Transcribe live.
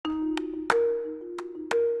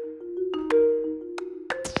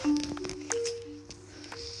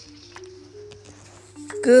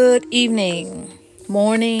Good evening,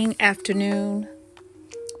 morning, afternoon,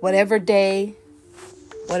 whatever day,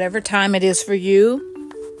 whatever time it is for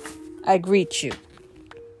you, I greet you.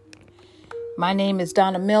 My name is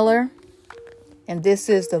Donna Miller, and this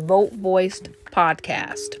is the Vote Voiced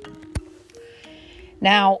podcast.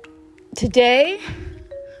 Now, today,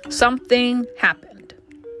 something happened.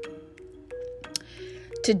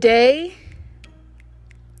 Today,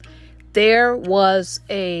 there was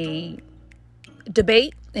a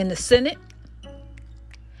debate in the Senate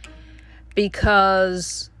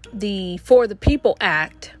because the For the People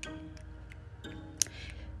Act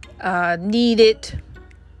needed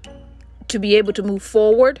to be able to move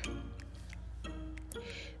forward.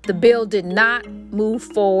 The bill did not move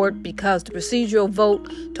forward because the procedural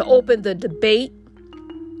vote to open the debate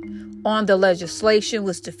on the legislation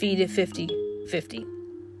was defeated 50-50.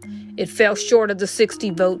 It fell short of the 60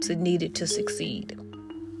 votes it needed to succeed.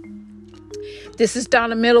 This is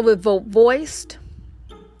Donna Miller with Vote Voiced.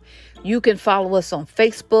 You can follow us on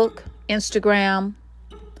Facebook, Instagram.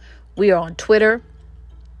 We are on Twitter.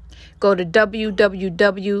 Go to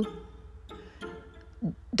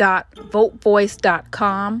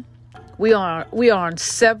www.votevoice.com. We are on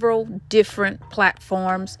several different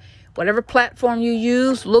platforms. Whatever platform you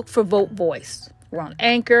use, look for Vote Voice. We're on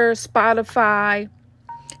Anchor, Spotify,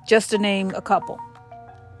 just to name a couple.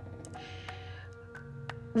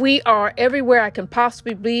 We are everywhere I can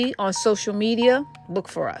possibly be on social media. Look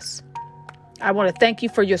for us. I want to thank you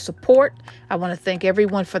for your support. I want to thank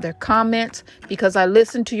everyone for their comments because I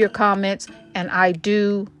listen to your comments and I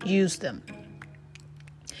do use them.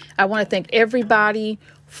 I want to thank everybody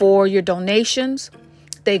for your donations.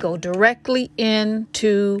 They go directly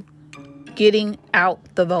into getting out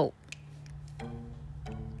the vote.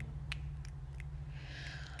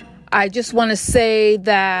 I just want to say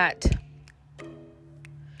that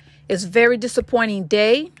it's a very disappointing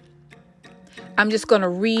day. I'm just going to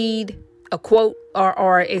read a quote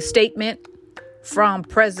or a statement from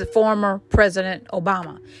former President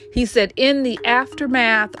Obama. He said, "In the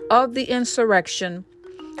aftermath of the insurrection,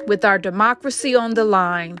 with our democracy on the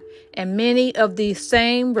line, and many of these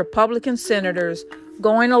same Republican senators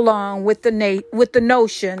going along with the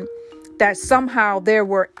notion that somehow there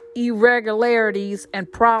were irregularities and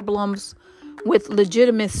problems with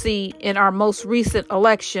legitimacy in our most recent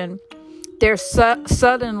election, they're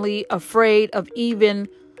suddenly afraid of even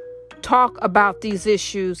talk about these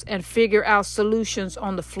issues and figure out solutions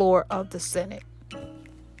on the floor of the Senate."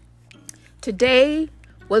 Today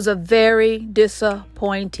was a very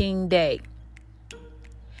disappointing day.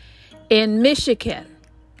 In Michigan,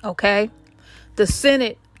 the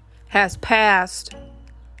Senate has passed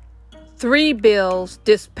 3 bills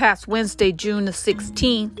this past Wednesday, June the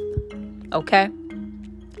 16th,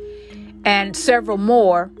 and several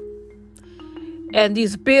more. And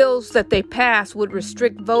these bills that they passed would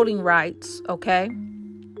restrict voting rights,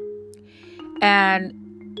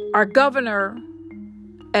 And our governor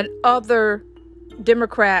and other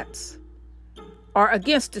Democrats are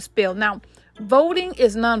against this bill. Now, voting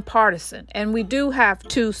is nonpartisan, and we do have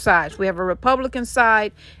two sides. We have a Republican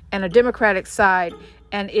side and a Democratic side,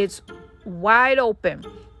 and it's wide open.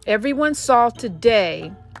 Everyone saw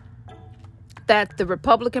today that the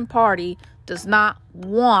Republican Party does not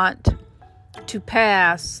want to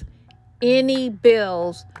pass any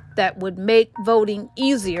bills that would make voting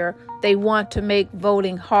easier. They want to make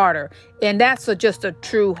voting harder. And that's just a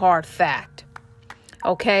true hard fact.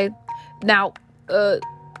 Now,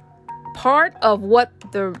 part of what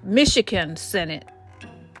the Michigan Senate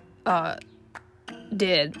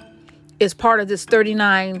did is part of this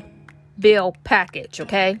 39 bill package,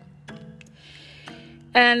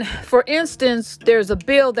 And for instance, there's a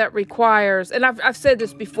bill that requires, and I've said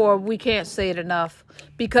this before, we can't say it enough,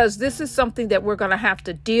 because this is something that we're going to have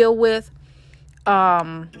to deal with.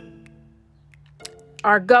 Our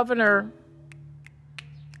governor,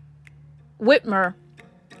 Whitmer,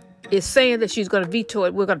 is saying that she's going to veto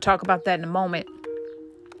it. We're going to talk about that in a moment.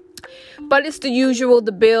 But it's the usual,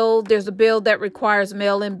 there's a bill that requires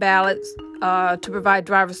mail-in ballots to provide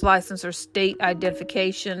driver's license or state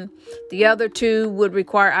identification. The other two would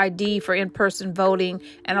require ID for in-person voting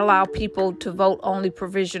and allow people to vote only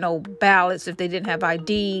provisional ballots if they didn't have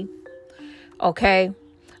ID.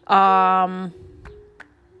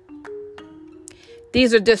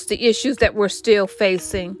 These are just the issues that we're still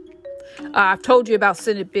facing. I've told you about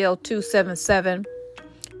Senate Bill 277.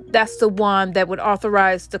 That's the one that would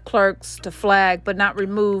authorize the clerks to flag but not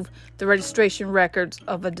remove the registration records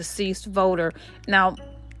of a deceased voter. Now,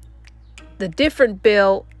 the different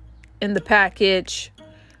bill in the package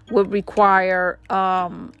would require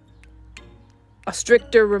a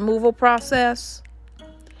stricter removal process.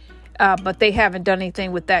 but they haven't done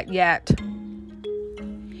anything with that yet.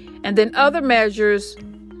 And then other measures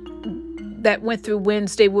that went through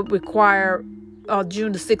Wednesday would require,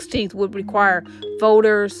 June the 16th, would require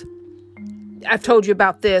voters, I've told you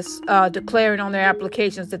about this, declaring on their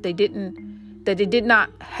applications that they did not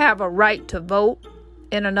have a right to vote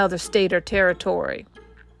in another state or territory.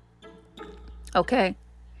 Okay.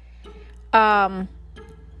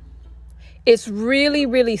 It's really,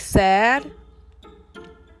 really sad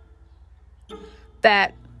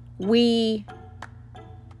that we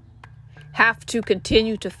have to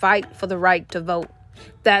continue to fight for the right to vote,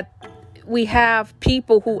 that we have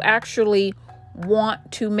people who actually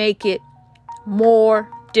want to make it more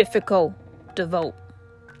difficult to vote.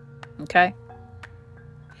 Okay?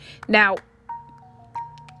 Now,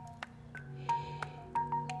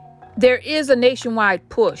 there is a nationwide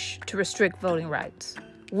push to restrict voting rights.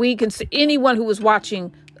 We can see anyone who was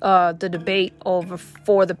watching the debate over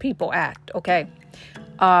For the People Act, okay,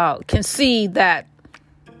 can see that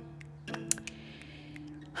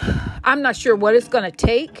I'm not sure what it's going to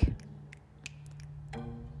take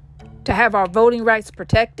to have our voting rights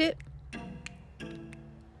protected.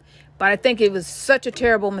 But I think it was such a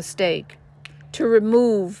terrible mistake to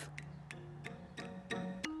remove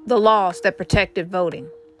the laws that protected voting.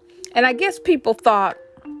 And I guess people thought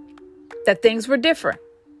that things were different.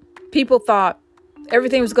 People thought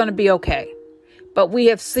everything was going to be okay. But we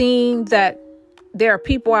have seen that there are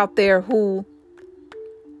people out there who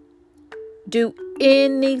do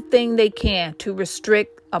anything they can to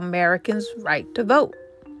restrict Americans' right to vote.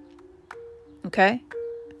 Okay?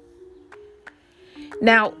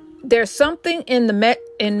 Now, there's something in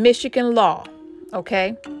Michigan law,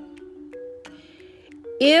 okay?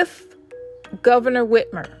 If Governor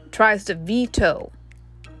Whitmer tries to veto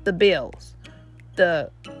the bills,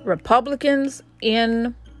 the Republicans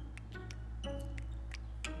in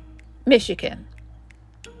Michigan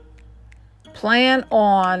plan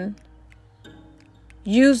on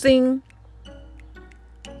using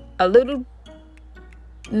a little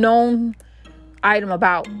known item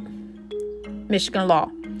about Michigan law.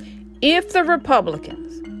 If the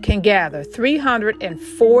Republicans can gather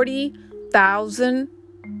 340,000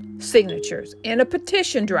 signatures in a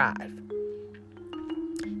petition drive,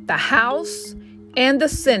 the House and the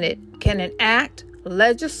Senate can enact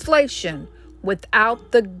legislation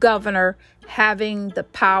without the governor having the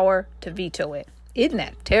power to veto it. Isn't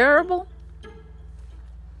that terrible?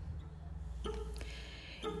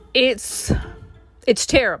 It's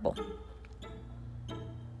terrible.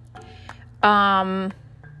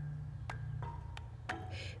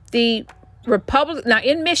 The Republic now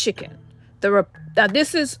in Michigan, now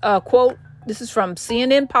this is a quote. This is from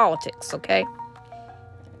CNN Politics. Okay,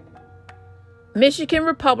 Michigan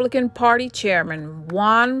Republican Party Chairman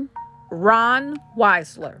Ron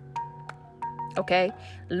Weisler, okay,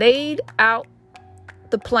 laid out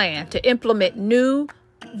the plan to implement new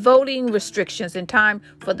voting restrictions in time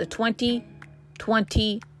for the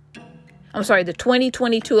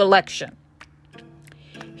 2022 election.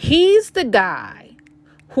 He's the guy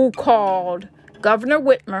who called Governor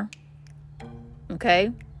Whitmer,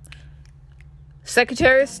 okay,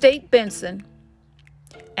 Secretary of State Benson,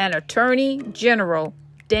 and Attorney General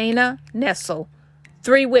Dana Nessel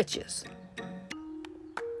 3 witches,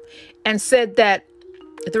 and said that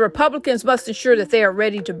the Republicans must ensure that they are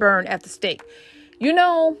ready to burn at the stake. You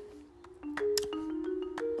know,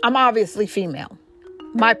 I'm obviously female.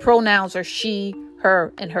 My pronouns are she,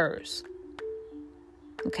 her, and hers.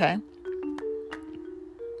 Okay.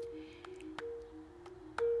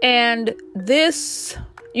 And this,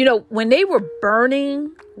 you know, when they were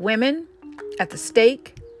burning women at the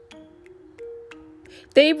stake,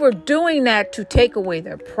 they were doing that to take away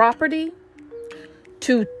their property,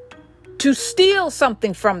 to steal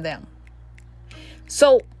something from them.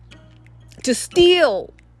 So, to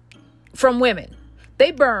steal from women,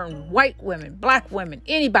 they burn white women, black women,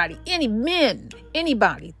 anybody, any men,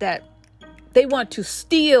 anybody that they want to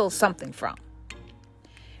steal something from.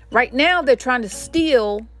 Right now, they're trying to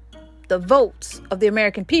steal the votes of the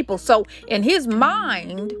American people. So in his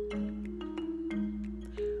mind,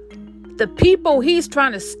 the people he's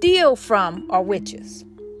trying to steal from are witches.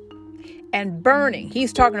 And burning.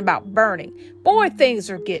 He's talking about burning. Boy, things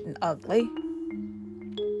are getting ugly.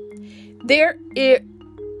 There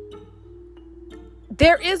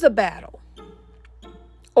is a battle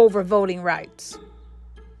over voting rights.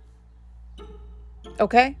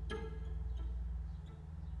 Okay?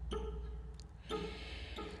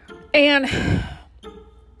 And,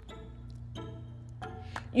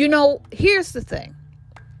 you know, here's the thing.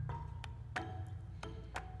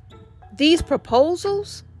 These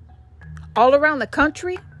proposals all around the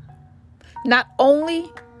country Not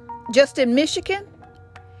only just in Michigan,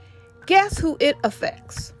 guess who it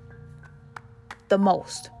affects the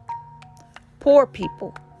most? Poor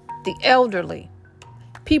people, the elderly,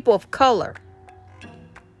 people of color,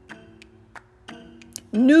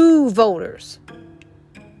 new voters,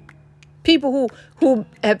 people who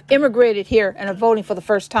have immigrated here and are voting for the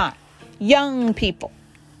first time, young people.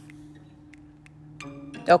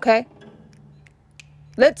 Okay?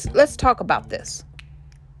 Let's talk about this.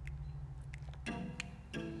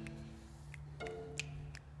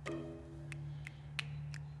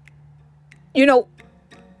 You know,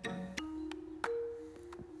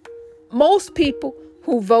 most people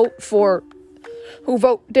who vote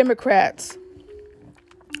Democrat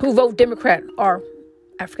are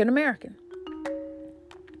African American.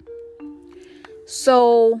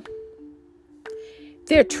 So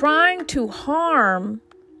they're trying to harm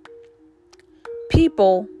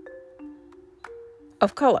people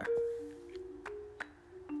of color.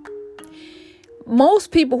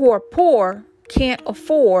 Most people who are poor can't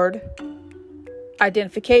afford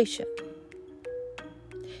identification.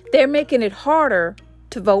 They're making it harder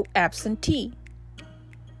to vote absentee.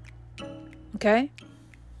 Okay?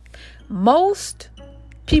 Most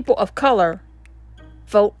people of color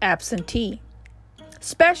vote absentee,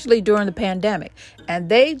 especially during the pandemic. And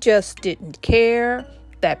they just didn't care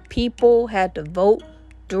that people had to vote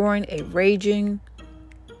during a raging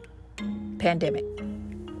pandemic.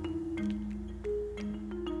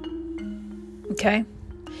 Okay?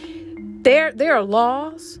 There are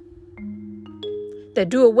laws that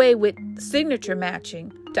do away with signature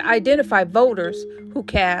matching to identify voters who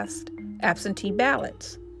cast absentee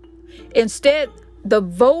ballots. Instead, the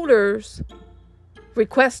voters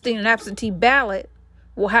requesting an absentee ballot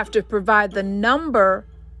will have to provide the number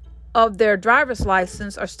of their driver's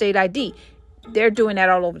license or state ID. They're doing that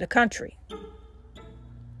all over the country,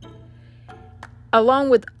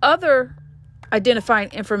 along with other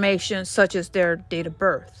identifying information such as their date of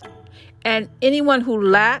birth. And anyone who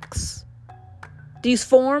lacks these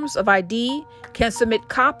forms of ID can submit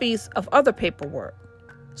copies of other paperwork,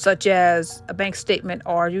 such as a bank statement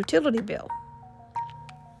or a utility bill.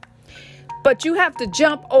 But you have to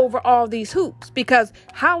jump over all these hoops, because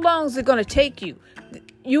how long is it going to take you?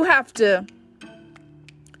 You have to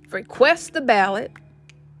request the ballot.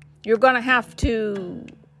 You're going to have to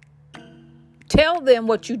tell them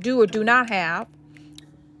what you do or do not have.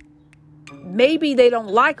 Maybe they don't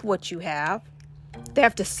like what you have. They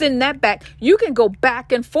have to send that back. You can go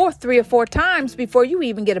back and forth 3 or 4 times before you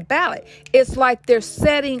even get a ballot. It's like they're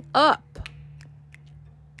setting up,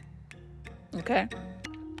 okay,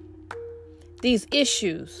 these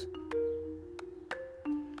issues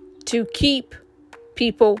to keep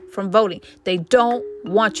people from voting. They don't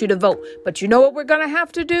want you to vote. But you know what we're going to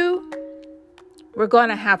have to do? We're going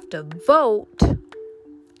to have to vote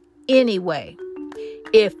anyway.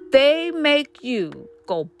 If they make you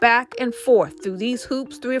go back and forth through these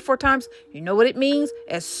hoops 3 or 4 times, you know what it means?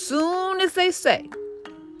 As soon as they say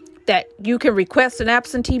that you can request an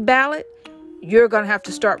absentee ballot, you're going to have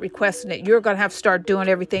to start requesting it. You're going to have to start doing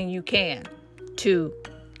everything you can to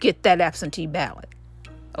get that absentee ballot.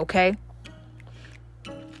 Okay?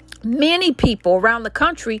 Many people around the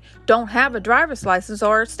country don't have a driver's license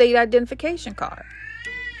or a state identification card.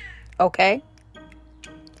 Okay?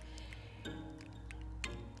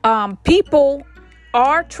 People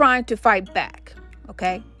are trying to fight back,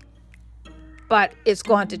 okay? But it's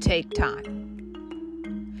going to take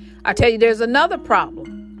time. I tell you, there's another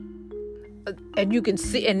problem. And you can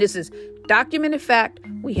see, and this is documented fact,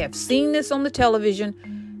 we have seen this on the television,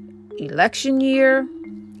 election year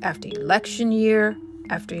after election year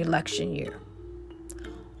after election year.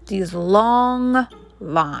 These long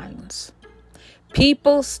lines.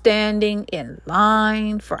 People standing in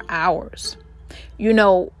line for hours. You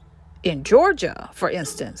know, in Georgia, for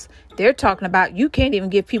instance, they're talking about you can't even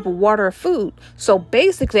give people water or food. So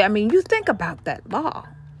basically, I mean, you think about that law.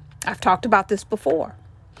 I've talked about this before.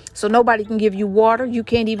 So nobody can give you water. You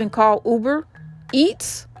can't even call Uber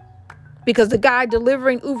Eats because the guy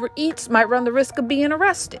delivering Uber Eats might run the risk of being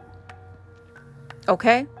arrested.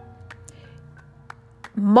 Okay?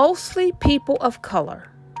 Mostly people of color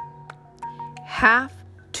have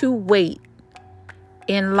to wait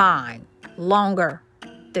in line longer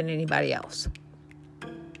than anybody else.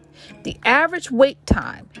 The average wait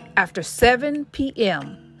time after 7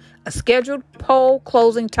 p.m., a scheduled poll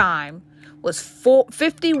closing time, was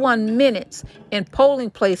 51 minutes in polling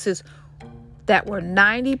places that were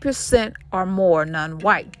 90% or more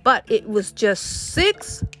non-white. But it was just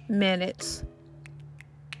 6 minutes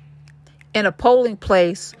in a polling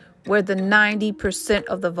place where the 90%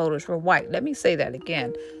 of the voters were white. Let me say that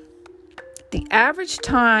again. The average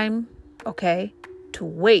time, okay, to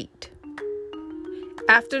wait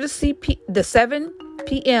after the 7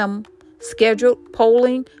 p.m. scheduled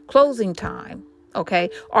polling closing time, okay,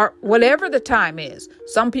 or whatever the time is.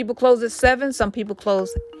 Some people close at 7, some people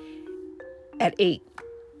close at 8.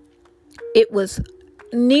 It was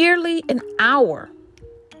nearly an hour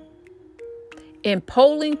in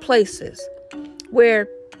polling places where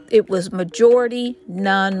it was majority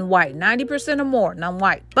non-white, 90% or more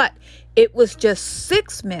non-white, but it was just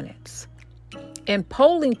 6 minutes in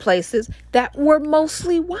polling places that were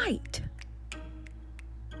mostly white.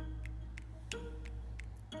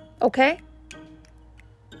 Okay?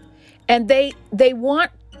 And they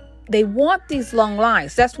want these long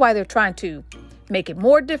lines. That's why they're trying to make it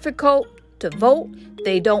more difficult to vote.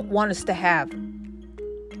 They don't want us to have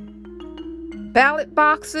ballot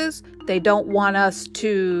boxes. They don't want us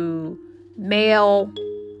to mail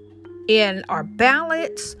in our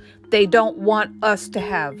ballots. They don't want us to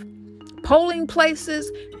have polling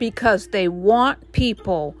places because they want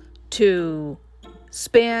people to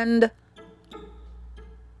spend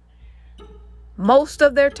most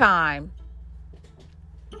of their time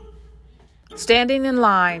standing in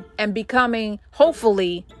line and becoming,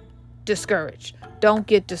 hopefully, discouraged. Don't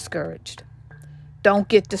get discouraged. Don't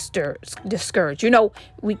get discouraged. You know,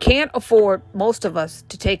 we can't afford, most of us,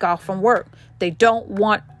 to take off from work. They don't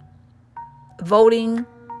want a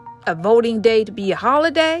voting day to be a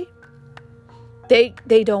holiday. They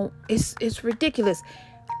don't. It's ridiculous.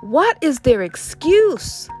 What is their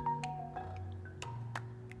excuse?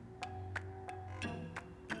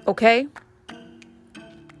 Okay?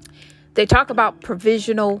 They talk about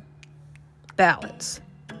provisional ballots.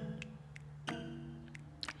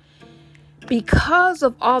 Because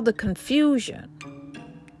of all the confusion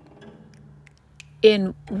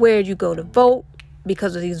in where you go to vote,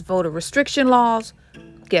 because of these voter restriction laws,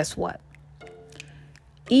 guess what?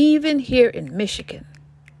 Even here in Michigan,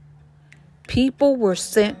 people were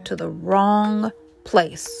sent to the wrong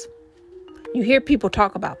place. You hear people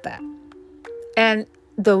talk about that. And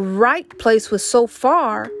the right place was so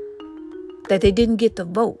far that they didn't get to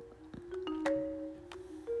vote.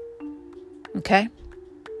 Okay?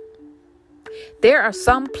 There are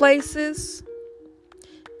some places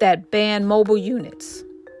that ban mobile units.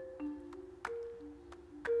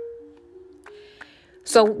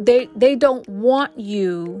 So they don't want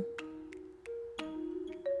you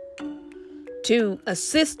to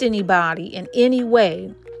assist anybody in any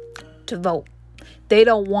way to vote. They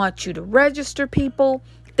don't want you to register people.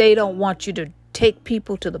 They don't want you to take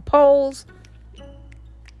people to the polls.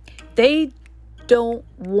 They don't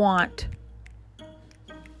want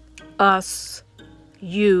us,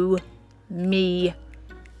 you, me,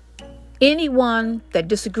 anyone that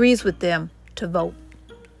disagrees with them to vote.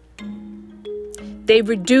 They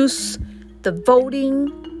reduce the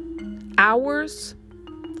voting hours.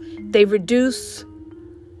 They reduce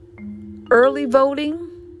early voting.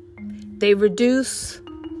 They reduce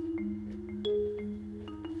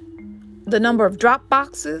the number of drop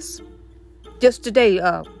boxes. Just today,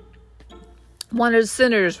 one of the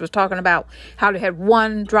senators was talking about how they had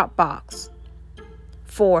one drop box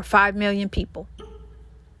for 5 million people.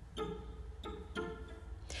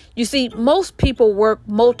 You see, most people work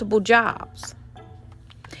multiple jobs.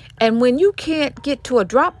 And when you can't get to a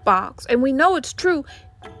drop box, and we know it's true,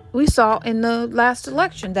 we saw in the last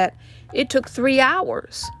election that it took 3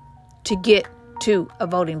 hours to get to a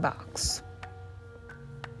voting box.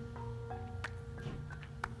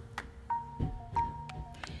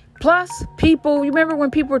 Plus, people, you remember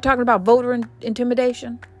when people were talking about voter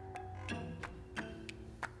intimidation?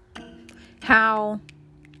 How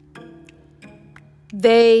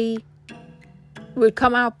they would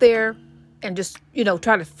come out there and just,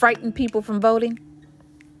 try to frighten people from voting.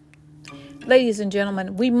 Ladies and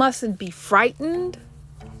gentlemen, we mustn't be frightened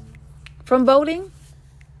from voting.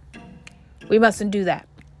 We mustn't do that.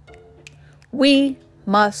 We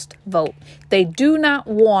must vote. They do not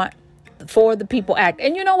want the For the People Act.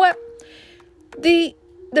 And you know what? The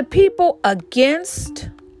people against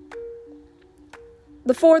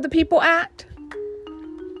the For the People Act,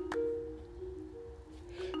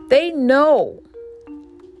 they know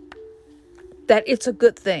that it's a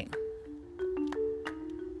good thing.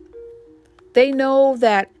 They know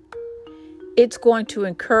that it's going to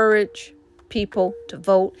encourage people to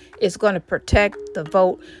vote. It's going to protect the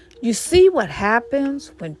vote. You see what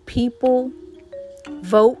happens when people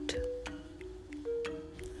vote?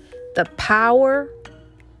 The power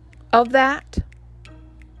of that,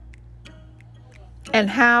 and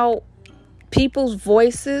how people's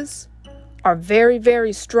voices are very,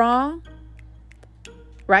 very strong,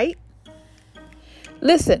 right?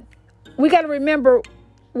 Listen, we got to remember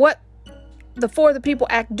what the For the People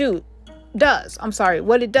Act does.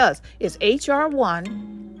 What it does is H.R.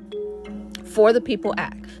 1 For the People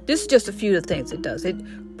Act. This is just a few of the things it does. It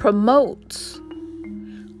promotes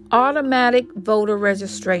automatic voter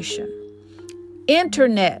registration,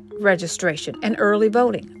 internet registration, and early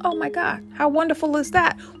voting. Oh my God, how wonderful is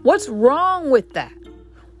that? What's wrong with that?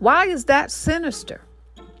 Why is that sinister?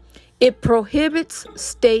 It prohibits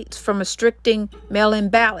states from restricting mail-in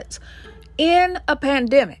ballots. In a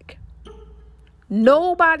pandemic,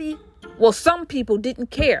 some people didn't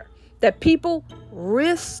care that people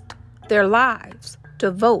risked their lives to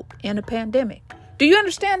vote in a pandemic. Do you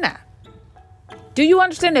understand that? Do you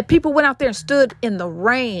understand that people went out there and stood in the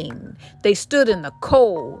rain? They stood in the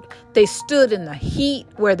cold. They stood in the heat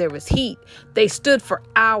where there was heat. They stood for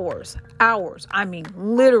hours. I mean,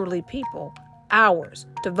 literally people, hours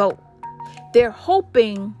to vote. They're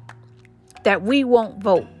hoping that we won't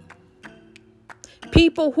vote.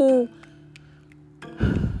 People who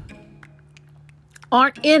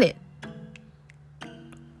aren't in it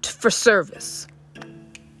for service.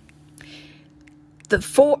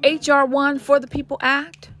 The H.R. 1 For the People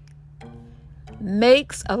Act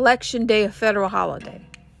makes Election Day a federal holiday.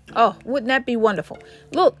 Oh, wouldn't that be wonderful?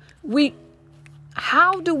 Look,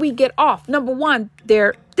 how do we get off? Number one,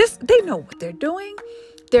 they know what they're doing.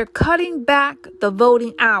 They're cutting back the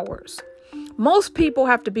voting hours. Most people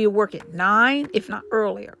have to be at work at 9, if not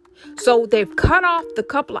earlier. So they've cut off the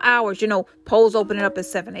couple of hours, polls opening up at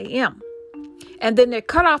 7 a.m. And then they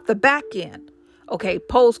cut off the back end. Okay,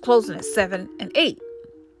 polls closing at 7 and 8.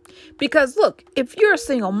 Because look, if you're a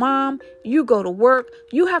single mom, you go to work,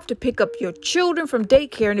 you have to pick up your children from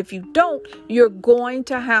daycare. And if you don't, you're going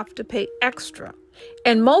to have to pay extra.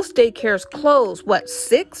 And most daycares close,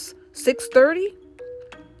 6:30?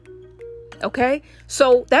 Okay,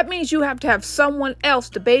 so that means you have to have someone else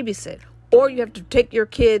to babysit, or you have to take your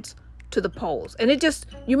kids to the polls. And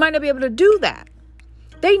you might not be able to do that.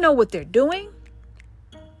 They know what they're doing.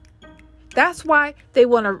 That's why they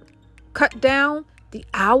want to cut down the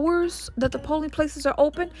hours that the polling places are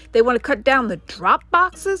open. They want to cut down the drop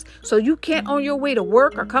boxes so you can't, on your way to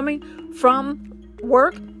work or coming from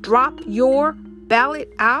work, drop your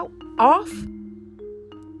ballot off.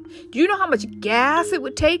 Do you know how much gas it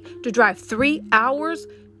would take to drive 3 hours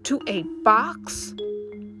to a box?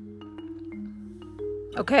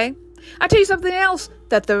 Okay. I'll tell you something else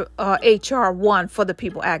that the H.R. 1 For the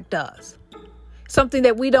People Act does. Something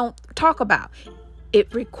that we don't talk about.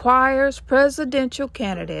 It requires presidential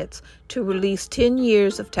candidates to release 10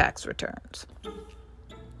 years of tax returns.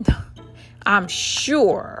 I'm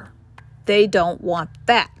sure they don't want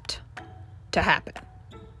that to happen.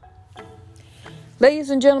 Ladies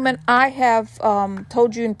and gentlemen, I have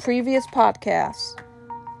told you in previous podcasts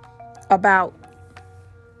about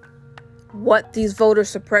what these voter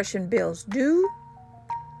suppression bills do.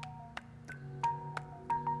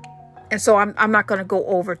 And so I'm not going to go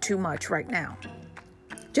over too much right now.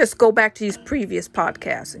 Just go back to these previous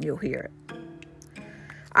podcasts and you'll hear it.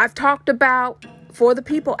 I've talked about For the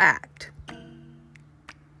People Act.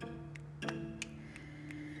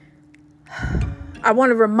 I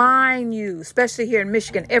want to remind you, especially here in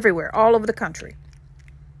Michigan, everywhere, all over the country,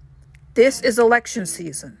 this is election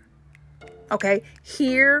season. Okay,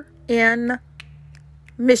 here in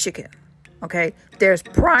Michigan, okay, there's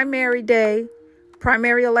primary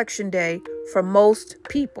election day for most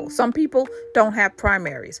people. Some people don't have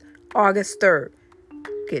primaries. August 3rd.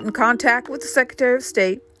 Get in contact with the Secretary of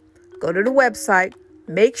State. Go to the website.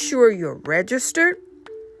 Make sure you're registered.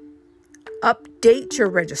 Update your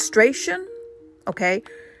registration. Okay.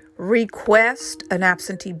 Request an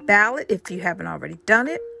absentee ballot if you haven't already done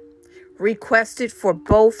it. Request it for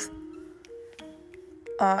both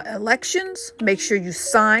elections. Make sure you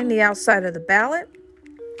sign the outside of the ballot.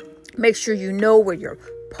 Make sure you know where your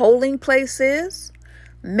polling place is.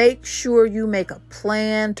 Make sure you make a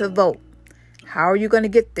plan to vote. How are you going to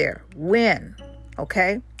get there? When?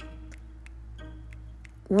 Okay?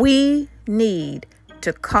 We need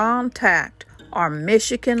to contact our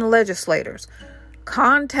Michigan legislators.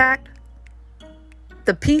 Contact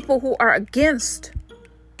the people who are against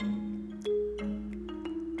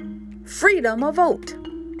freedom of vote.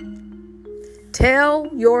 Tell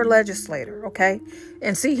your legislator, okay?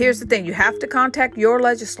 And see, here's the thing. You have to contact your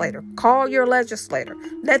legislator. Call your legislator.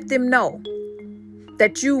 Let them know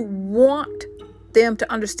that you want them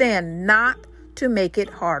to understand not to make it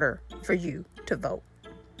harder for you to vote.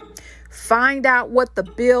 Find out what the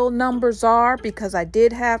bill numbers are, because I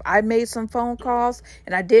made some phone calls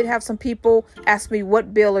and I did have some people ask me,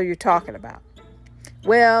 what bill are you talking about?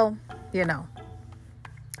 Well,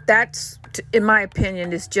 that's that, in my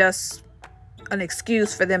opinion, is just an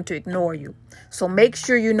excuse for them to ignore you. So make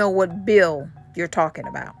sure you know what bill you're talking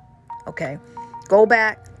about. Okay. Go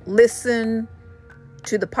back, listen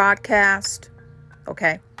to the podcast.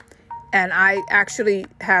 Okay. And I actually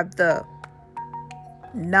have the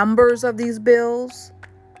numbers of these bills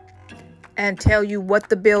and tell you what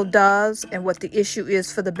the bill does and what the issue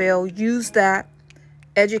is for the bill. Use that.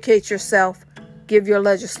 Educate yourself. Give your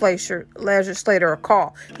legislator a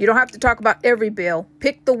call. You don't have to talk about every bill.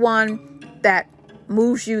 Pick the one that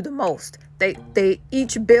moves you the most.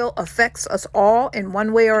 Each bill affects us all in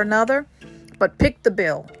one way or another, but pick the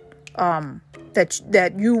bill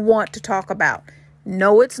that you want to talk about.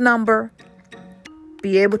 Know its number.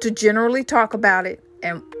 Be able to generally talk about it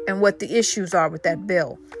and what the issues are with that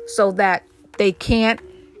bill, so that they can't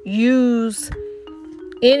use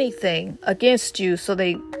anything against you, so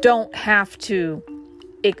they don't have to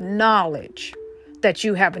acknowledge that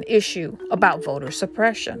you have an issue about voter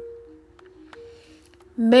suppression.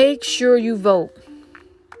 Make sure you vote.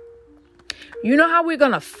 You know how we're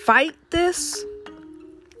going to fight this?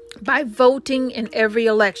 By voting in every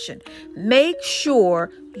election. Make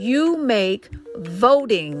sure you make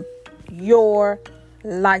voting your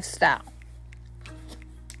lifestyle.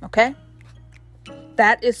 Okay?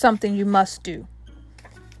 That is something you must do.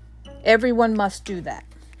 Everyone must do that.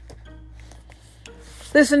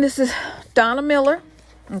 Listen, this is Donna Miller.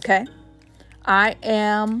 Okay? I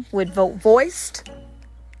am with Vote Voiced.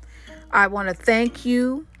 I want to thank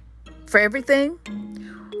you for everything.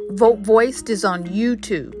 Vote Voiced is on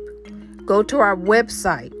YouTube. Go to our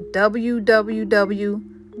website,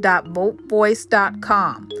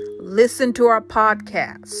 www.votevoice.com. Listen to our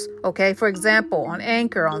podcasts. Okay? For example, on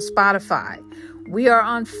Anchor, on Spotify. We are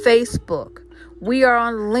on Facebook. We are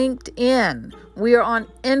on LinkedIn. We are on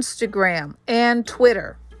Instagram and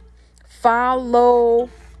Twitter. Follow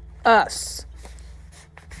us.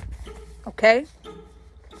 Okay?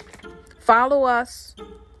 Follow us.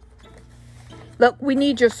 Look, we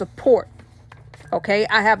need your support. Okay?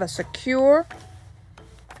 I have a secure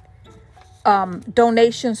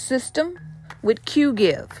donation system with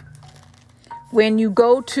QGive. When you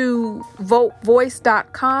go to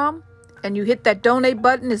votevoice.com and you hit that donate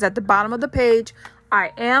button, is at the bottom of the page.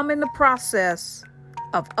 I am in the process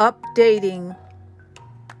of updating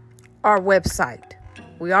our website.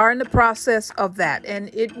 We are in the process of that,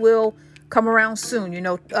 and it will come around soon. You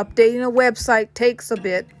know, updating a website takes a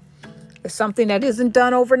bit. It's something that isn't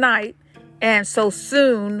done overnight. And so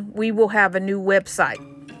soon we will have a new website.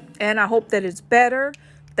 And I hope that it's better,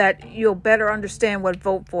 that you'll better understand what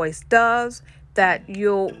Vote Voice does, that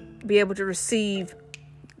you'll be able to receive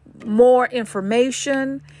more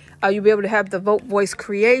information. You'll be able to have the Vote Voice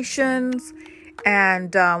creations.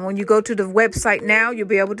 And when you go to the website now, you'll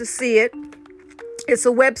be able to see it. It's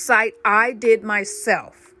a website I did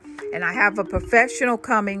myself. And I have a professional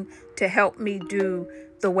coming to help me do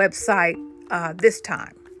the website this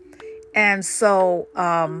time. And so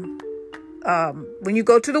when you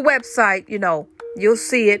go to the website, you know, you'll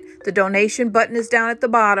see it. The donation button is down at the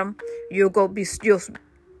bottom. You'll be sent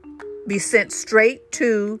straight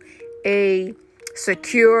to a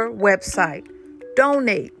secure website.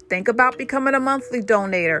 Donate. Think about becoming a monthly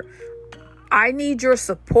donator. I need your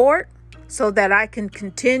support so that I can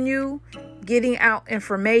continue getting out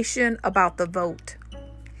information about the vote.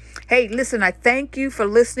 Hey, listen, I thank you for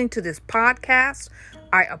listening to this podcast.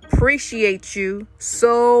 I appreciate you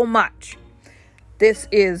so much. This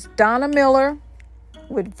is Donna Miller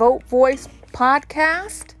with Vote Voice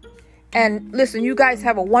Podcast. And listen, you guys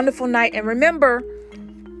have a wonderful night. And remember,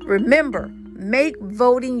 make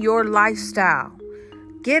voting your lifestyle.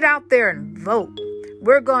 Get out there and vote.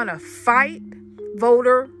 We're going to fight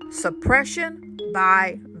voter suppression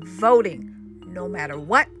by voting. No matter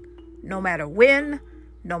what, no matter when,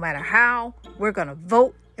 no matter how, we're going to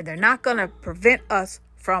vote. And they're not going to prevent us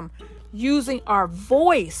from using our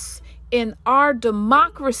voice in our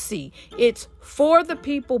democracy. It's for the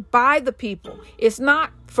people, by the people. It's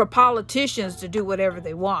not for politicians to do whatever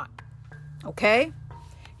they want. Okay?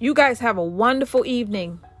 You guys have a wonderful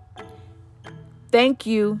evening. Thank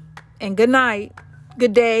you. And good night,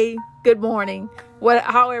 good day, good morning,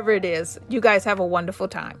 however it is. You guys have a wonderful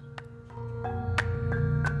time.